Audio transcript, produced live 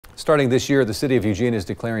Starting this year, the city of Eugene is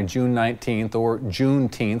declaring June 19th or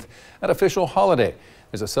Juneteenth an official holiday.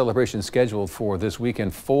 There's a celebration scheduled for this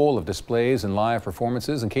weekend full of displays and live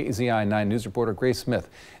performances. And KEZI 9 News reporter Grace Smith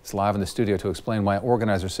is live in the studio to explain why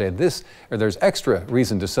organizers say there's extra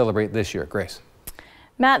reason to celebrate this year. Grace.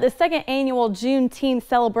 Matt, the second annual Juneteenth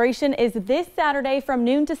celebration is this Saturday from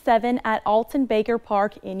noon to 7 at Alton Baker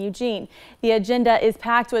Park in Eugene. The agenda is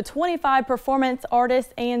packed with 25 performance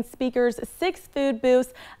artists and speakers, 6 food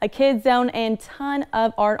booths, a kids zone, and ton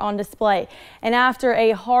of art on display. And after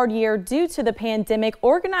a hard year due to the pandemic,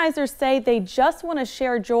 organizers say they just want to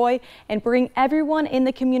share joy and bring everyone in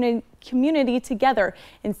the community together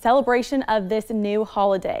in celebration of this new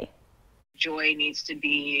holiday. Joy needs to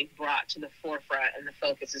be brought to the forefront and the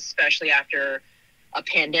focus, especially after a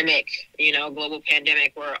pandemic, global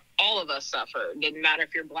pandemic where all of us suffered. Didn't matter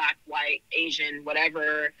if you're Black, white, Asian,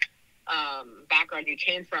 whatever background you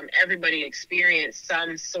came from, everybody experienced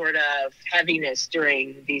some sort of heaviness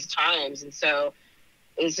during these times. And so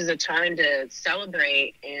this is a time to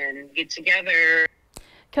celebrate and get together.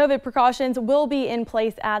 COVID precautions will be in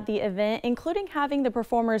place at the event, including having the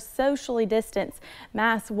performers socially distance.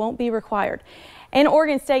 Masks won't be required. And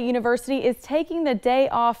Oregon State University is taking the day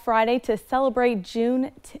off Friday to celebrate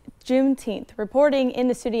Juneteenth. Reporting in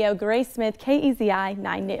the studio, Grace Smith, KEZI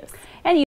 9 News. And